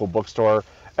your local bookstore.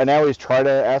 And I always try to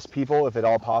ask people, if at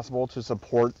all possible, to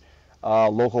support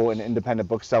local and independent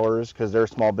booksellers, because they're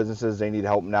small businesses. They need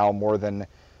help now more than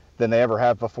they ever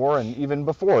have before, and even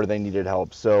before they needed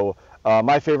help. So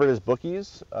my favorite is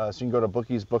Bookies. So you can go to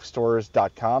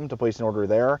bookiesbookstores.com to place an order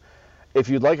there. If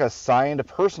you'd like a signed,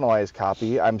 personalized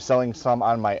copy, I'm selling some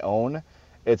on my own.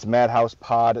 It's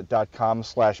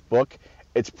madhousepod.com/book.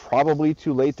 It's probably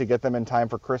too late to get them in time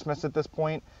for Christmas at this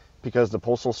point, because the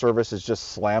Postal Service is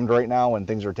just slammed right now and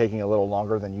things are taking a little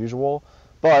longer than usual.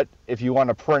 But if you want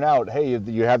to print out, hey,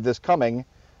 you have this coming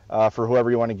for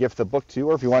whoever you want to gift the book to,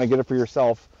 or if you want to get it for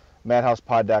yourself,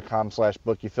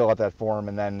 madhousepod.com/book. You fill out that form,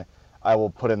 and then I will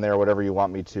put in there whatever you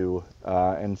want me to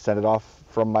and send it off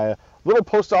from my little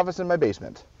post office in my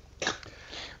basement.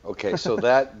 Okay, so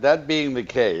that being the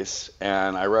case,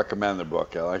 and I recommend the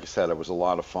book. Like I said, it was a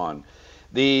lot of fun.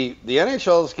 The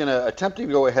NHL is going to attempt to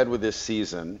go ahead with this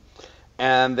season,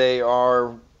 and they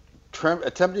are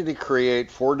attempting to create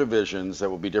 4 divisions that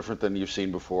will be different than you've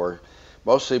seen before.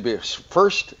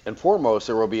 First and foremost,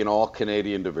 there will be an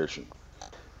all-Canadian division.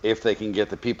 If they can get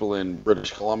the people in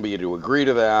British Columbia to agree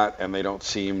to that, and they don't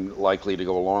seem likely to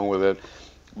go along with it,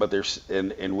 but there's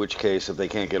in which case, if they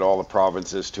can't get all the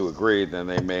provinces to agree, then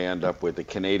they may end up with the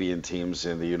Canadian teams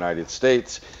in the United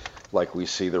States, like we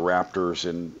see the Raptors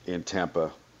in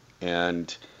Tampa.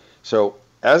 And so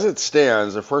as it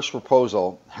stands, the first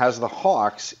proposal has the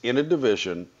Hawks in a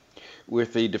division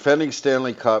with the defending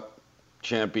Stanley Cup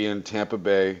champion Tampa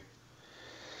Bay,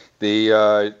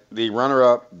 the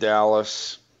runner-up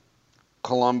Dallas,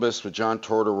 Columbus with John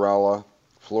Tortorella,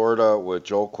 Florida with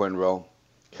Joel Quenneville,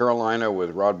 Carolina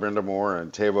with Rod Brindamore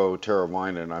and Teuvo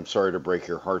Teravainen. I'm sorry to break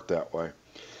your heart that way,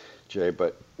 Jay,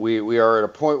 but we are at a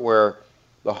point where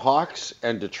the Hawks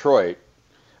and Detroit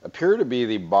appear to be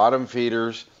the bottom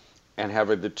feeders and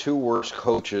having the 2 worst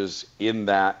coaches in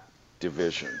that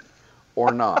division,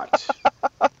 or not?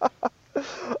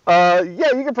 Yeah,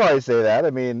 you could probably say that.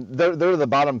 I mean, they're the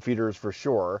bottom feeders for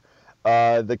sure.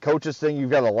 The coaches thing, you've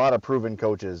got a lot of proven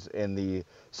coaches in the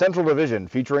Central Division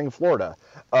featuring Florida.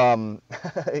 I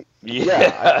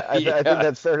think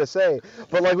that's fair to say.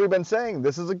 But like we've been saying,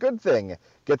 this is a good thing.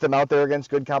 Get them out there against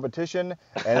good competition,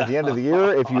 and at the end of the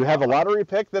year, if you have a lottery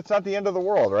pick, that's not the end of the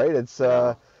world, right? It's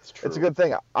a good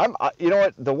thing. You know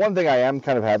what? The one thing I am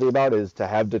kind of happy about is to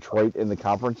have Detroit in the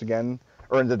conference again,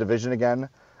 or in the division again,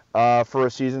 for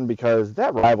a season, because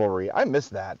that rivalry, I miss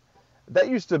that. that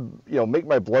used to, make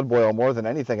my blood boil more than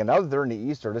anything. And now that they're in the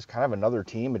East, they're just kind of another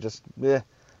team. It just, they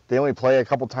only play a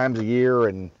couple times a year,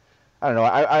 and I don't know.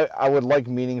 I would like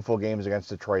meaningful games against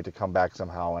Detroit to come back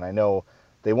somehow, and I know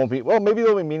they won't be. Well, maybe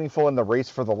they'll be meaningful in the race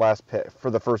for the last pick,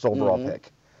 for the first overall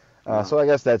pick. So I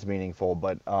guess that's meaningful.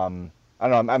 But I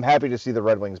don't know. I'm happy to see the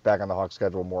Red Wings back on the Hawks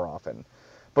schedule more often.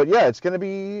 But yeah, it's gonna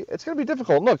be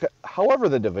difficult. Look, however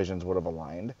the divisions would have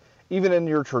aligned, even in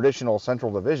your traditional Central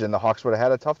Division, the Hawks would have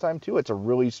had a tough time too. It's a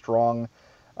really strong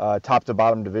top to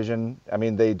bottom division. I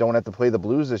mean, they don't have to play the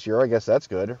Blues this year. I guess that's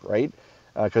good, right?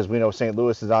 Because we know St.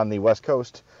 Louis is on the West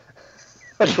Coast.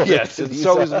 Yes, and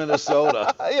so is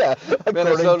Minnesota. Yeah,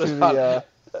 Minnesota's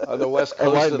on the West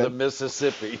Coast of the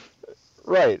Mississippi.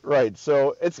 Right.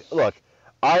 So look,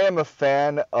 I am a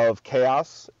fan of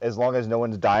chaos as long as no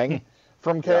one's dying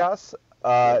from chaos.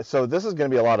 So this is going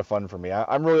to be a lot of fun for me.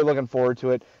 I'm really looking forward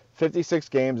to it. 56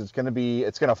 games. It's going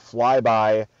to fly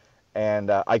by,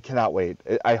 and I cannot wait.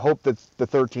 I hope that the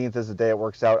 13th is the day it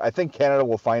works out. I think Canada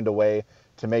will find a way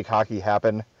to make hockey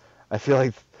happen. I feel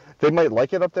like they might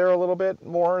like it up there a little bit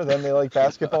more than they like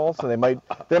basketball, so they might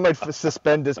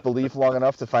suspend disbelief long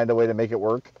enough to find a way to make it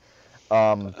work.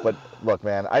 But look,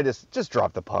 man, I just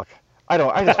drop the puck. I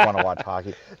just want to watch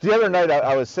hockey. The other night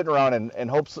I was sitting around and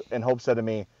Hope said to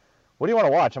me, "What do you want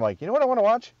to watch?" I'm like, "You know what I want to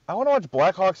watch? I want to watch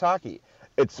Blackhawks hockey.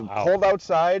 It's cold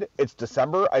outside. It's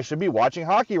December. I should be watching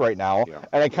hockey right now." Yeah.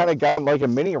 And I kind of got like a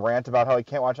mini rant about how I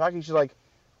can't watch hockey. She's like,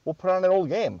 "We'll put on an old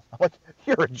game." I'm like,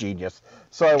 "You're a genius."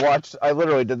 So I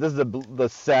literally did. This is the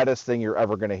saddest thing you're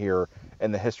ever going to hear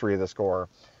in the history of the Score.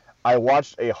 I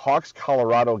watched a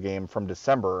Hawks-Colorado game from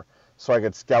December so I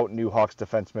could scout new Hawks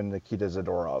defenseman Nikita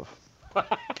Zadorov.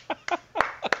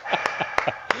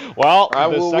 Well,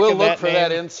 we'll look for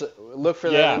that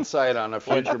insight on a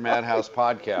future Madhouse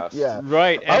podcast. Yeah,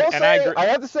 right. I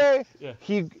have to say,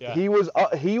 he was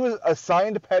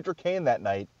assigned Patrick Kane that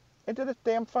night and did a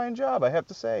damn fine job. I have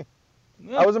to say,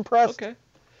 I was impressed. Okay.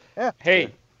 Yeah.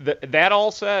 Hey, that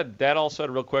all said,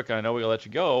 real quick, and I know we'll let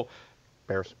you go.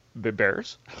 Bears.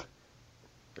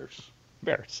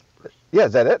 Yeah,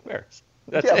 is that it? Bears.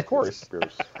 Yeah, of course.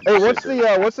 Hey, what's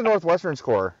the Northwestern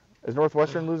score? Is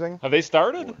Northwestern losing? Have they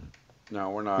started? No,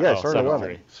 we're not. Yeah, started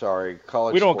 11. Sorry,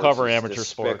 college. We don't sports cover is amateur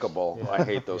despicable. sports. I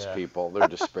hate those people. They're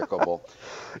despicable.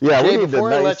 Yeah, Jay, we need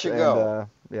before to I let you go.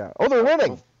 Oh, they're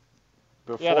winning.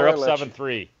 They're up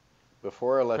 7-3.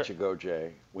 Before I let you go,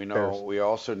 Jay, we know we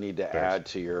also need to add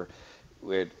to your.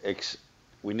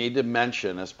 We need to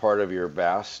mention as part of your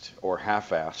vast or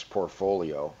half-assed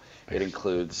portfolio, it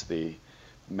includes the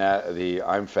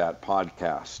I'm Fat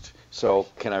podcast. So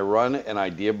can I run an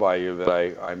idea by you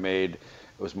that I made? It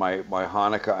was my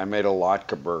Hanukkah. I made a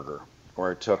latke burger,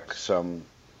 where I took some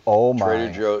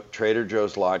Trader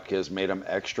Joe's latkes, made them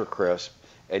extra crisp,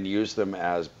 and used them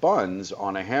as buns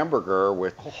on a hamburger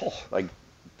with like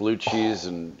blue cheese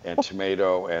and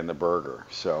tomato and the burger.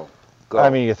 So go. I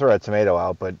mean, you throw that tomato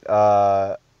out, but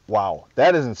wow,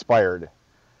 that is inspired.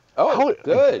 Oh,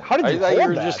 good. How did you thought you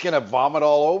were that? just going to vomit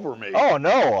all over me. Oh,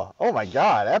 no. Oh, my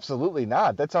God. Absolutely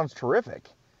not. That sounds terrific.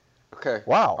 Okay.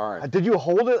 Wow. All right. Did you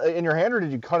hold it in your hand or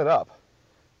did you cut it up?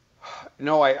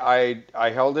 No, I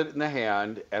held it in the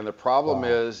hand, and the problem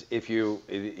is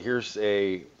here's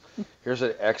an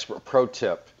expert pro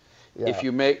tip. Yeah. If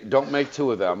you don't make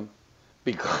two of them,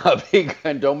 because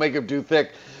and don't make them too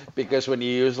thick, because when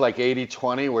you use like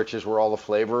 80-20, which is where all the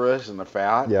flavor is and the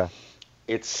fat,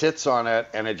 it sits on it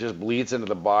and it just bleeds into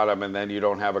the bottom, and then you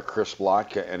don't have a crisp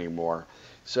latke anymore.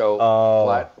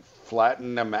 So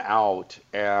flatten them out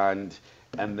and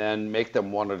then make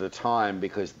them one at a time,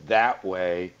 because that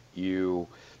way you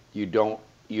don't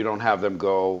have them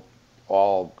go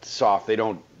all soft. They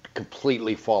don't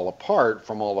completely fall apart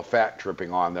from all the fat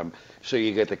dripping on them. So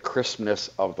you get the crispness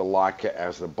of the latke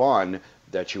as the bun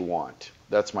that you want.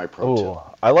 That's my pro tip.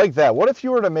 I like that. What if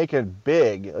you were to make it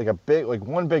big, like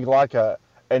one big latke,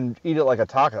 and eat it like a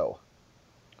taco?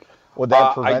 Would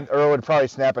that prevent, or it would probably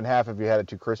snap in half if you had it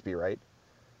too crispy, right?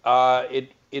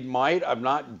 It might. I've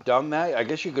not done that. I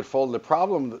guess you could fold.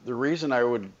 The reason I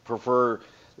would prefer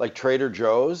like Trader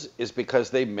Joe's is because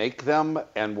they make them,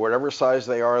 and whatever size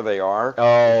they are, they are.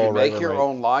 If you make your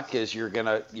own latkes,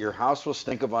 your house will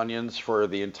stink of onions for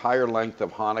the entire length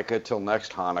of Hanukkah till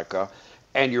next Hanukkah,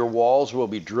 and your walls will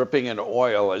be dripping in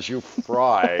oil as you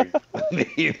fry the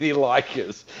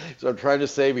latkes. So I'm trying to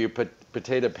save you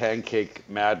potato pancake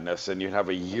madness, and you'd have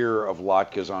a year of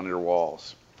latkes on your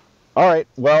walls. All right.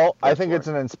 Well, I think it's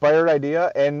an inspired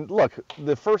idea. And look,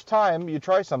 the first time you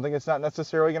try something, it's not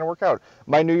necessarily going to work out.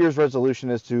 My New Year's resolution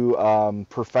is to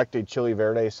perfect a chili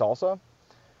verde salsa.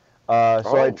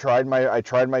 So I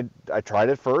tried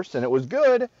it first, and it was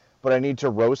good. but I need to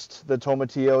roast the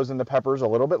tomatillos and the peppers a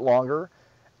little bit longer.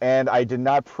 And I did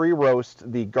not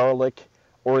pre-roast the garlic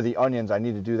or the onions. I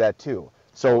need to do that too.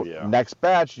 So next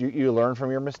batch, you learn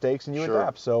from your mistakes and you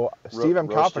adapt. So Steve, I'm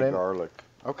confident. Garlic.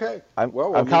 Okay. I'm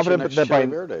we'll confident that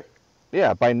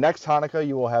by next Hanukkah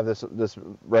you will have this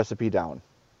recipe down.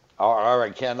 All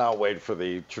right. Cannot wait for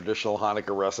the traditional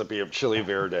Hanukkah recipe of chili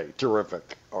verde.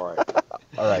 Terrific. All right.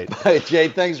 All right. Jay,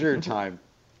 thanks for your time.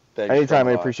 Thanks. Anytime.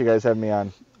 I appreciate you guys having me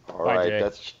on. All right. Jay.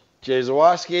 That's Jay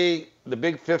Zawaski, The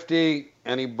Big 50.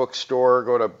 Any bookstore,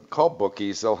 go to Call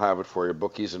Bookies. They'll have it for you.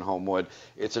 Bookies in Homewood.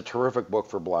 It's a terrific book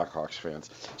for Blackhawks fans.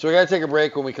 So we got to take a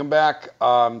break. When we come back,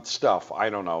 stuff.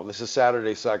 I don't know. This is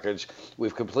Saturday Suckage.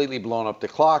 We've completely blown up the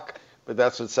clock, but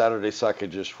that's what Saturday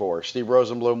Suckage is for. Steve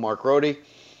Rosenbloom, Mark Rohde.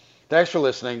 Thanks for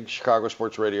listening. Chicago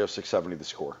Sports Radio 670 The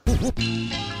Score.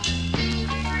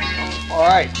 All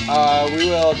right.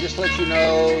 We will just let you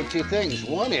know two things.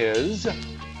 One is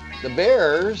the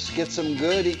Bears get some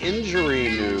good injury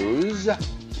news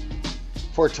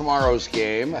for tomorrow's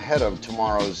game, ahead of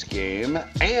tomorrow's game.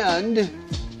 And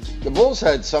the Bulls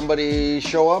had somebody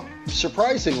show up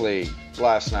surprisingly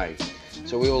last night.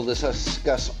 So we will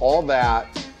discuss all that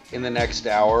in the next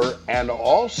hour, and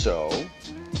also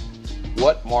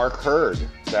what Mark heard.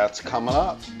 That's coming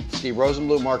up. Steve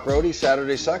Rosenbloom, Mark Rohde,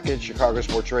 Saturday Suckage, Chicago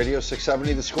Sports Radio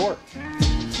 670 The Score.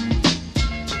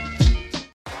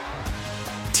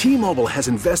 T-Mobile has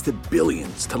invested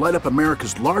billions to light up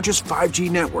America's largest 5G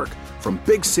network, from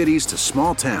big cities to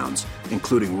small towns,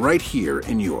 including right here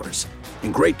in yours.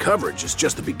 And great coverage is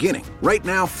just the beginning. Right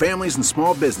now, families and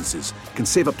small businesses can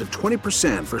save up to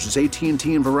 20% versus AT&T and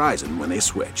Verizon when they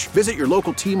switch. Visit your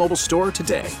local T-Mobile store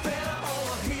today.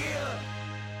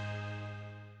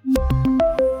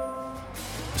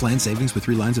 Plan savings with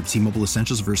 3 lines of T-Mobile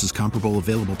Essentials versus comparable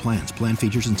available plans. Plan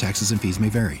features and taxes and fees may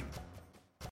vary.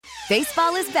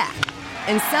 Baseball is back,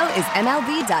 and so is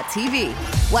MLB.tv.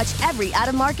 Watch every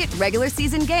out-of-market regular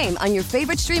season game on your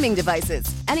favorite streaming devices,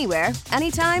 anywhere,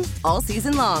 anytime, all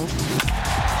season long.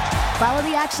 Follow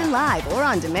the action live or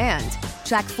on demand.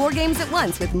 Track 4 games at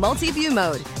once with multi-view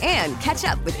mode and catch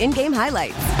up with in-game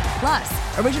highlights.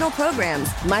 Plus, original programs,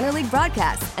 minor league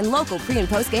broadcasts, and local pre- and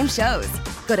post-game shows.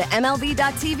 Go to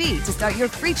MLB.tv to start your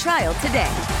free trial today.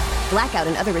 Blackout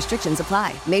and other restrictions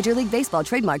apply. Major League Baseball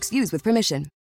trademarks used with permission.